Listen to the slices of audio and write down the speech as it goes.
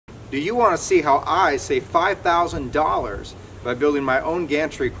Do you want to see how I save $5,000 by building my own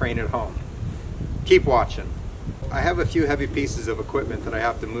gantry crane at home? Keep watching. I have a few heavy pieces of equipment that I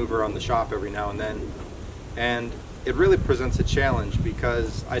have to move around the shop every now and then, and it really presents a challenge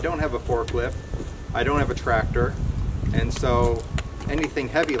because I don't have a forklift, I don't have a tractor, and so anything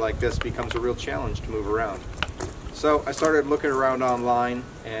heavy like this becomes a real challenge to move around. So I started looking around online,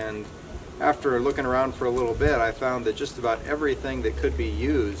 and after looking around for a little bit, I found that just about everything that could be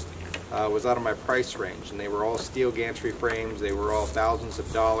used was out of my price range, and they were all steel gantry frames. They were all thousands of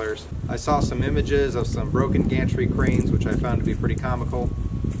dollars. I saw some images of some broken gantry cranes, which I found to be pretty comical.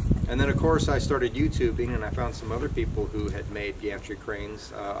 And then of course I started YouTubing, and I found some other people who had made gantry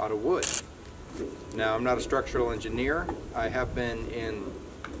cranes out of wood. Now, I'm not a structural engineer. I have been in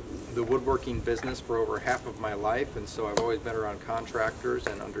the woodworking business for over half of my life, and so I've always been around contractors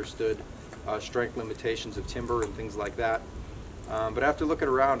and understood strength limitations of timber and things like that. But after looking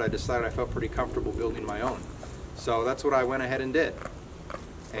around, I decided I felt pretty comfortable building my own. So that's what I went ahead and did.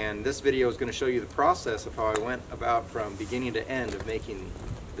 And this video is going to show you the process of how I went about from beginning to end of making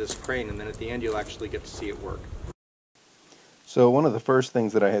this crane, and then at the end you'll actually get to see it work. So one of the first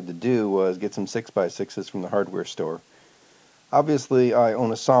things that I had to do was get some 6x6s from the hardware store. Obviously I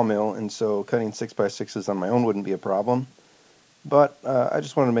own a sawmill, and so cutting 6x6s on my own wouldn't be a problem. But I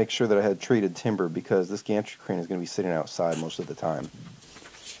just wanted to make sure that I had treated timber because this gantry crane is going to be sitting outside most of the time.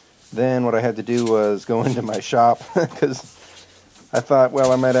 Then what I had to do was go into my shop because I thought,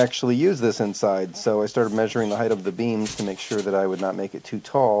 well, I might actually use this inside. So I started measuring the height of the beams to make sure that I would not make it too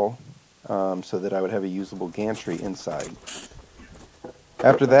tall, so that I would have a usable gantry inside.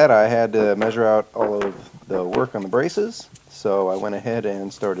 After that, I had to measure out all of the work on the braces, so I went ahead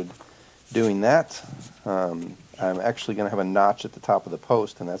and started doing that. I'm actually going to have a notch at the top of the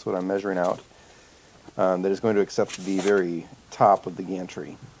post, and that's what I'm measuring out. That is going to accept the very top of the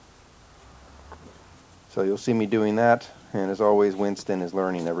gantry. So you'll see me doing that, and as always, Winston is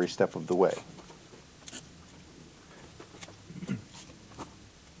learning every step of the way.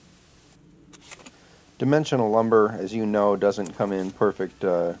 Dimensional lumber, as you know, doesn't come in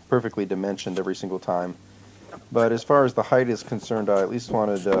perfectly dimensioned every single time. But as far as the height is concerned, I at least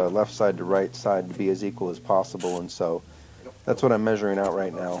wanted left side to right side to be as equal as possible, and so that's what I'm measuring out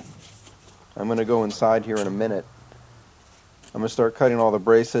right now. I'm going to go inside here in a minute. I'm going to start cutting all the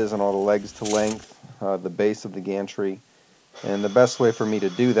braces and all the legs to length, the base of the gantry, and the best way for me to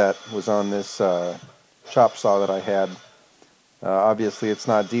do that was on this chop saw that I had. Obviously it's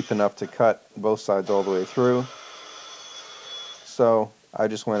not deep enough to cut both sides all the way through, so I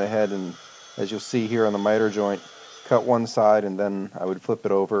just went ahead and, as you'll see here on the miter joint, cut one side, and then I would flip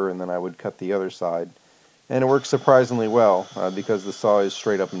it over, and then I would cut the other side. And it works surprisingly well because the saw is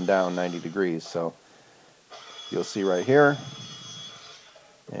straight up and down 90 degrees. So you'll see right here,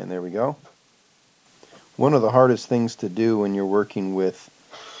 and there we go. One of the hardest things to do when you're working with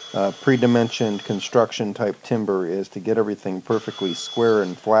pre-dimensioned construction type timber is to get everything perfectly square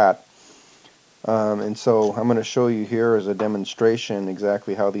and flat. And so I'm going to show you here as a demonstration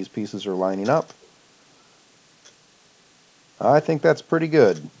exactly how these pieces are lining up. I think that's pretty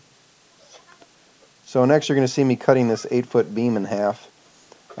good. So next you're going to see me cutting this 8-foot beam in half.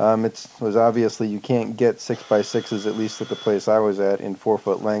 It was obviously you can't get 6x6s, at least at the place I was at, in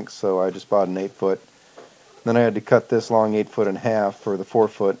 4-foot lengths, so I just bought an 8-foot. Then I had to cut this long 8-foot in half for the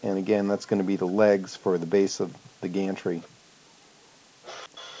 4-foot, and again that's going to be the legs for the base of the gantry.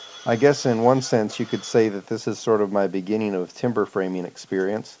 I guess in one sense you could say that this is sort of my beginning of timber framing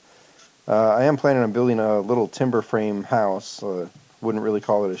experience. I am planning on building a little timber frame house, wouldn't really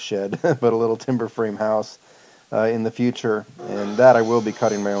call it a shed, but a little timber frame house in the future, and that I will be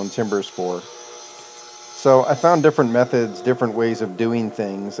cutting my own timbers for. So I found different methods, different ways of doing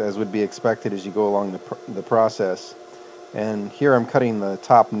things as would be expected as you go along the process. And here I'm cutting the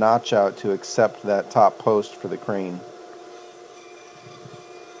top notch out to accept that top post for the crane.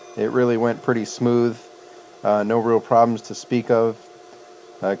 It really went pretty smooth, no real problems to speak of,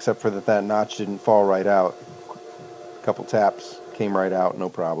 except for that notch didn't fall right out. A couple taps, came right out, no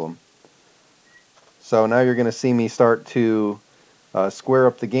problem. So now you're going to see me start to square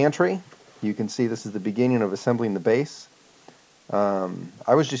up the gantry. You can see this is the beginning of assembling the base. I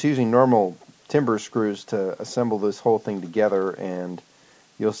was just using normal timber screws to assemble this whole thing together, and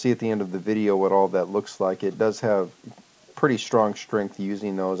you'll see at the end of the video what all that looks like. It does have pretty strong strength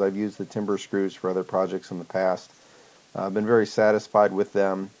using those. I've used the timber screws for other projects in the past. I've been very satisfied with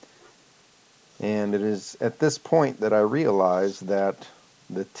them, and it is at this point that I realized that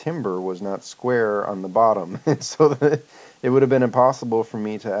the timber was not square on the bottom, so that it would have been impossible for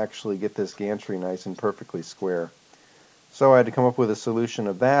me to actually get this gantry nice and perfectly square. So I had to come up with a solution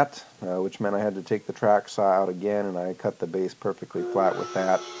of that, which meant I had to take the track saw out again, and I cut the base perfectly flat with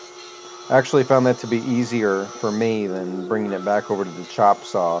that. I actually found that to be easier for me than bringing it back over to the chop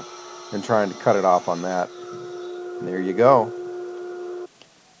saw and trying to cut it off on that. And there you go.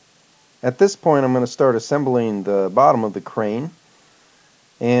 At this point I'm going to start assembling the bottom of the crane,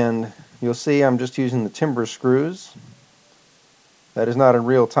 and you'll see I'm just using the timber screws. That is not in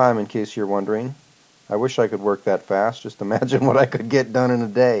real time, in case you're wondering. I wish I could work that fast. Just imagine what I could get done in a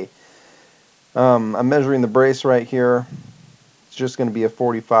day. I'm measuring the brace right here. It's just going to be a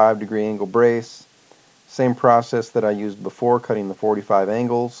 45-degree angle brace. Same process that I used before, cutting the 45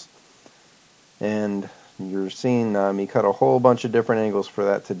 angles. And you're seeing me cut a whole bunch of different angles for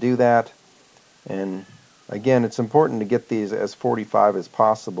that to do that. And again, it's important to get these as 45 as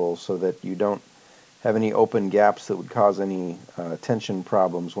possible so that you don't have any open gaps that would cause any tension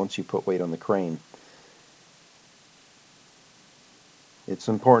problems once you put weight on the crane. It's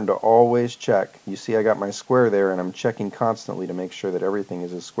important to always check. You see I got my square there, and I'm checking constantly to make sure that everything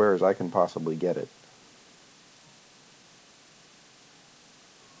is as square as I can possibly get it.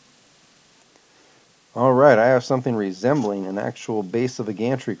 Alright, I have something resembling an actual base of a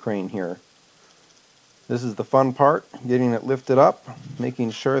gantry crane here. This is the fun part, getting it lifted up,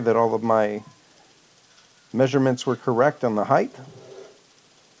 making sure that all of my measurements were correct on the height.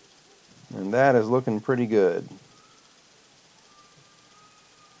 And that is looking pretty good.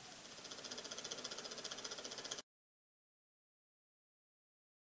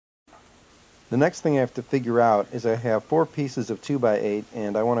 The next thing I have to figure out is I have 4 pieces of 2x8,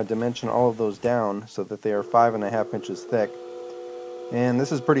 and I want to dimension all of those down so that they are 5.5 inches thick. And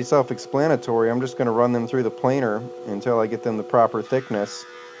this is pretty self-explanatory. I'm just going to run them through the planer until I get them the proper thickness,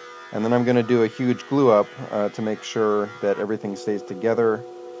 and then I'm going to do a huge glue up to make sure that everything stays together,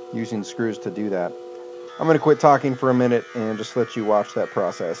 using screws to do that. I'm going to quit talking for a minute and just let you watch that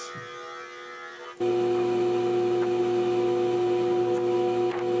process.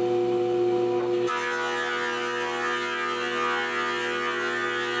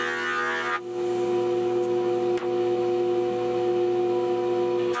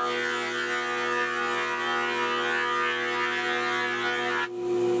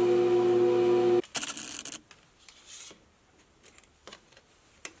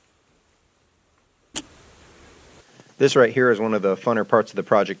 This right here is one of the funner parts of the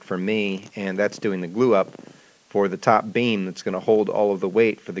project for me, and that's doing the glue up for the top beam that's going to hold all of the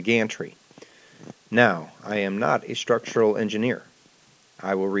weight for the gantry. Now, I am not a structural engineer.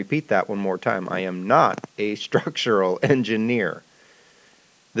 I will repeat that one more time. I am not a structural engineer.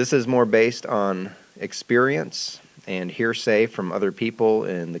 This is more based on experience and hearsay from other people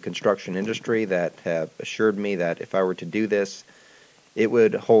in the construction industry that have assured me that if I were to do this, it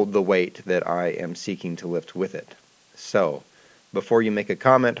would hold the weight that I am seeking to lift with it. So, before you make a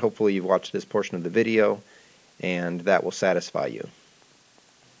comment, hopefully you've watched this portion of the video, and that will satisfy you.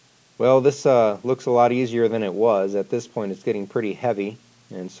 Well, this looks a lot easier than it was. At this point it's getting pretty heavy,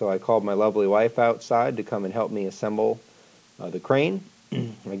 and so I called my lovely wife outside to come and help me assemble the crane.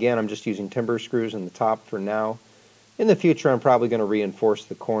 Again, I'm just using timber screws in the top for now. In the future I'm probably going to reinforce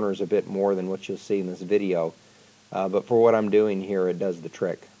the corners a bit more than what you'll see in this video, but for what I'm doing here, it does the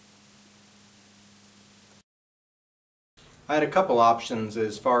trick. I had a couple options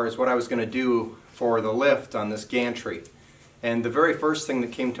as far as what I was going to do for the lift on this gantry. And the very first thing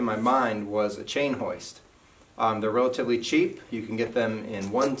that came to my mind was a chain hoist. They're relatively cheap. You can get them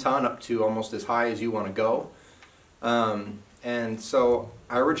in 1 ton up to almost as high as you want to go. And so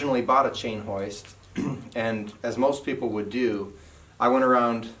I originally bought a chain hoist, and as most people would do, I went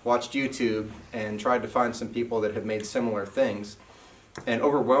around, watched YouTube, and tried to find some people that had made similar things. And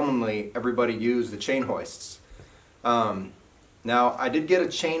overwhelmingly, everybody used the chain hoists. Now, I did get a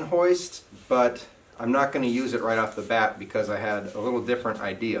chain hoist, but I'm not going to use it right off the bat because I had a little different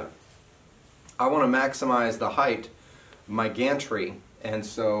idea. I want to maximize the height of my gantry, and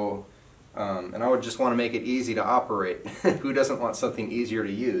so, and I would just want to make it easy to operate. Who doesn't want something easier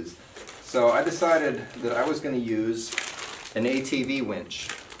to use? So I decided that I was going to use an ATV winch.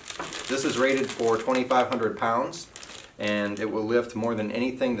 This is rated for 2,500 pounds, and it will lift more than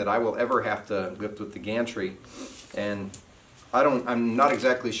anything that I will ever have to lift with the gantry. And I'm not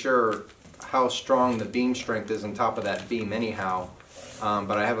exactly sure how strong the beam strength is on top of that beam anyhow,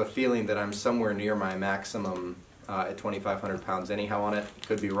 but I have a feeling that I'm somewhere near my maximum at 2,500 pounds anyhow on it.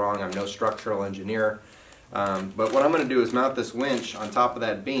 Could be wrong, I'm no structural engineer. But what I'm going to do is mount this winch on top of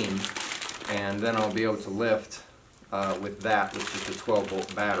that beam, and then I'll be able to lift with that, which is the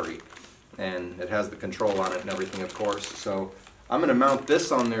 12-volt battery. And it has the control on it and everything, of course. So I'm going to mount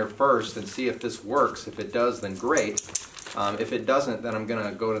this on there first and see if this works. If it does, then great. If it doesn't, then I'm going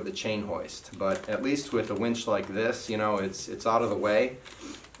to go to the chain hoist. But at least with a winch like this, you know, it's out of the way,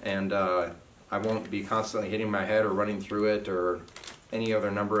 and I won't be constantly hitting my head or running through it or any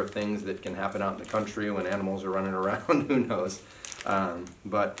other number of things that can happen out in the country when animals are running around. Who knows?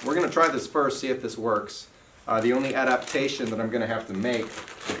 But we're going to try this first, see if this works. The only adaptation that I'm going to have to make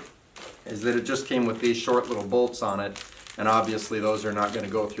is that it just came with these short little bolts on it, and obviously those are not going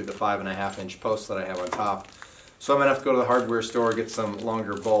to go through the 5.5-inch posts that I have on top. So I'm going to have to go to the hardware store, get some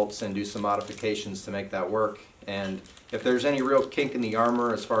longer bolts, and do some modifications to make that work. And if there's any real kink in the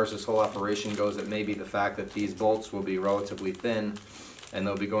armor as far as this whole operation goes, it may be the fact that these bolts will be relatively thin and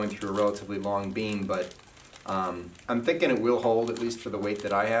they'll be going through a relatively long beam, but I'm thinking it will hold, at least for the weight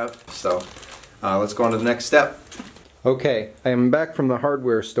that I have. So let's go on to the next step. Okay, I am back from the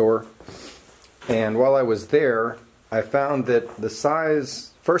hardware store, and while I was there, I found that the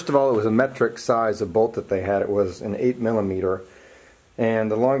size, first of all, it was a metric size of bolt that they had. It was an 8mm, and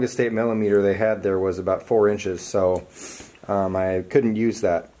the longest 8mm they had there was about 4 inches, so I couldn't use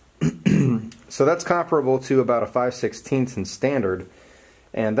that. So that's comparable to about a 5/16 in standard,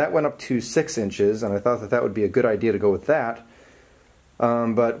 and that went up to 6 inches, and I thought that that would be a good idea to go with that.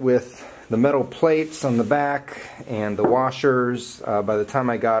 But with the metal plates on the back and the washers, by the time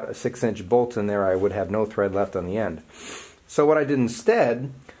I got a 6-inch bolt in there, I would have no thread left on the end. So what I did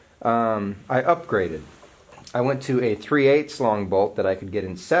instead, I upgraded. I went to a 3/8 long bolt that I could get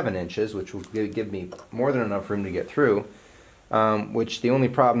in 7 inches, which would give me more than enough room to get through. Which the only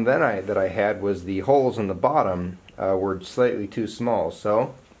problem that I had was the holes in the bottom were slightly too small.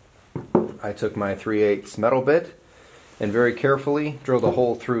 So I took my 3/8 metal bit and very carefully drilled a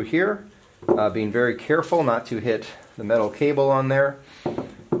hole through here, being very careful not to hit the metal cable on there,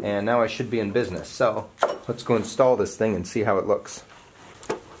 and now I should be in business. So let's go install this thing and see how it looks.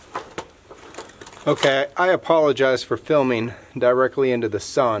 Okay, I apologize for filming directly into the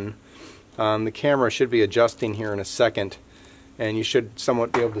sun. The camera should be adjusting here in a second, and you should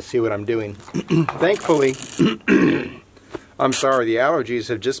somewhat be able to see what I'm doing. Thankfully, I'm sorry, the allergies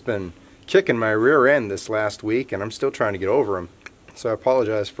have just been kicking my rear end this last week, and I'm still trying to get over them. So I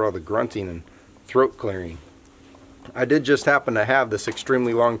apologize for all the grunting and throat clearing. I did just happen to have this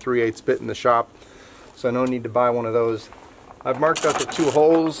extremely long 3/8 bit in the shop, so no need to buy one of those. I've marked out the 2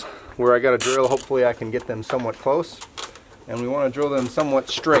 holes where I got to drill. Hopefully I can get them somewhat close, and we want to drill them somewhat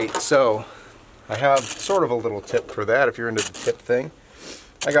straight. So I have sort of a little tip for that if you're into the tip thing.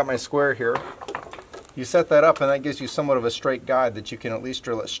 I got my square here. You set that up, and that gives you somewhat of a straight guide that you can at least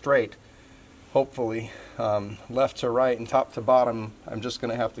drill it straight. Hopefully, left to right and top to bottom, I'm just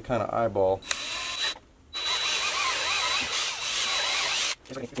going to have to kind of eyeball.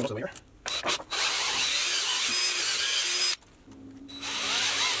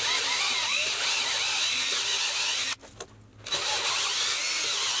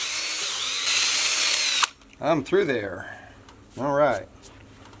 I'm through there. All right.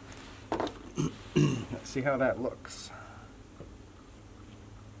 Let's see how that looks.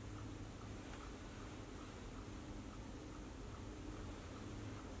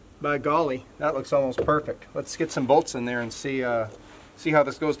 By golly, that looks almost perfect. Let's get some bolts in there and see how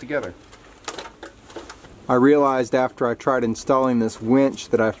this goes together. I realized after I tried installing this winch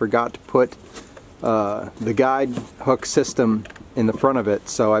that I forgot to put the guide hook system in the front of it,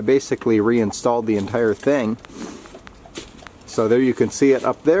 so I basically reinstalled the entire thing. So there you can see it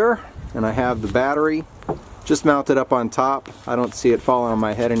up there, and I have the battery just mounted up on top. I don't see it falling on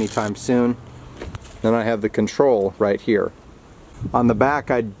my head anytime soon. Then I have the control right here. On the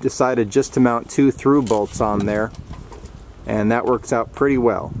back, I decided just to mount 2 through bolts on there, and that works out pretty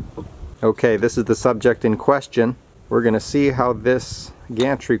well. Okay, this is the subject in question. We're going to see how this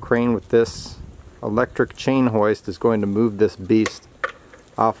gantry crane with this electric chain hoist is going to move this beast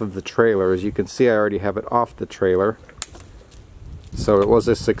off of the trailer. As you can see, I already have it off the trailer. So it was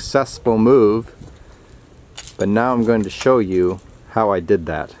a successful move, but now I'm going to show you how I did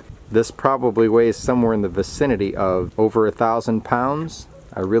that. This probably weighs somewhere in the vicinity of over 1,000 pounds.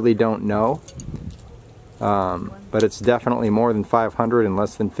 I really don't know, but it's definitely more than 500 and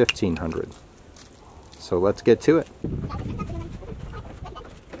less than 1,500. So let's get to it.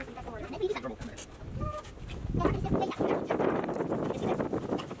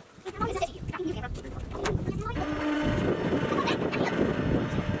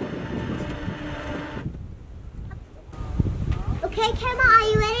 Okay, Kemma, are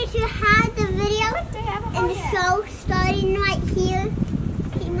you ready to have the video and the show starting right here?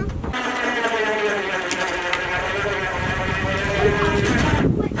 Kemma?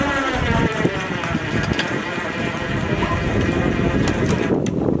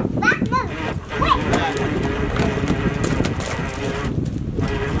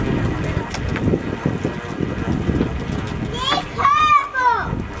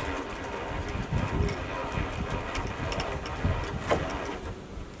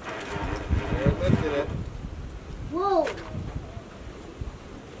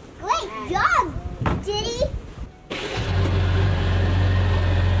 Good job, Diddy.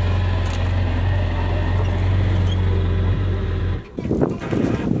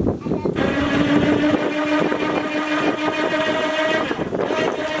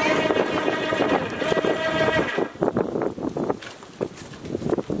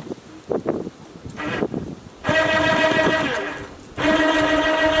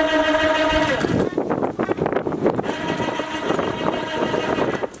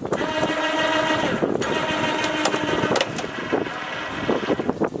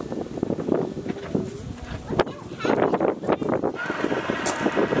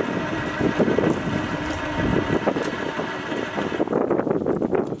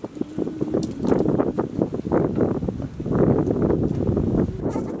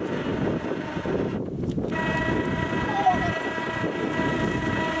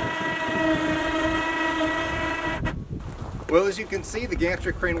 Well, as you can see, the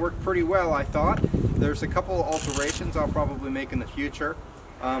gantry crane worked pretty well, I thought. There's a couple alterations I'll probably make in the future.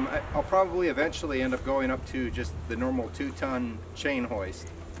 I'll probably eventually end up going up to just the normal 2-ton chain hoist.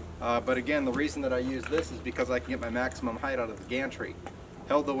 But again, the reason that I use this is because I can get my maximum height out of the gantry.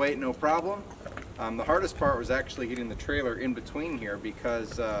 Held the weight no problem. The hardest part was actually getting the trailer in between here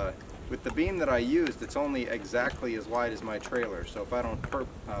because with the beam that I used, it's only exactly as wide as my trailer. So if I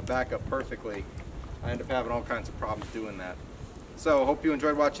don't back up perfectly, I end up having all kinds of problems doing that. So hope you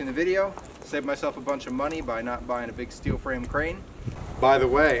enjoyed watching the video. Saved myself a bunch of money by not buying a big steel frame crane. By the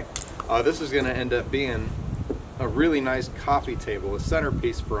way, this is going to end up being a really nice coffee table, a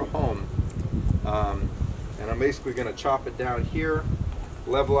centerpiece for a home. And I'm basically going to chop it down here,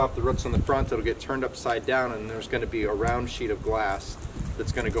 level out the roots on the front. It'll get turned upside down, and there's going to be a round sheet of glass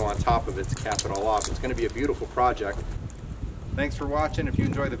that's going to go on top of it to cap it all off. It's going to be a beautiful project. Thanks for watching. If you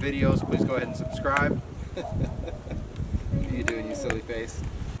enjoy the videos, please go ahead and subscribe. What are you doing, you silly face?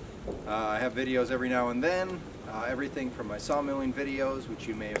 I have videos every now and then, everything from my sawmilling videos, which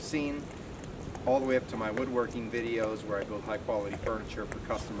you may have seen, all the way up to my woodworking videos where I build high quality furniture for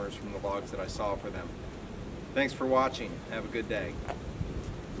customers from the logs that I saw for them. Thanks for watching. Have a good day.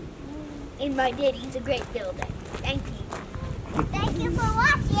 And my daddy's a great builder. Thank you. Thank you for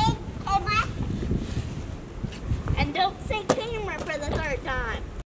watching. And don't say camera for the third time.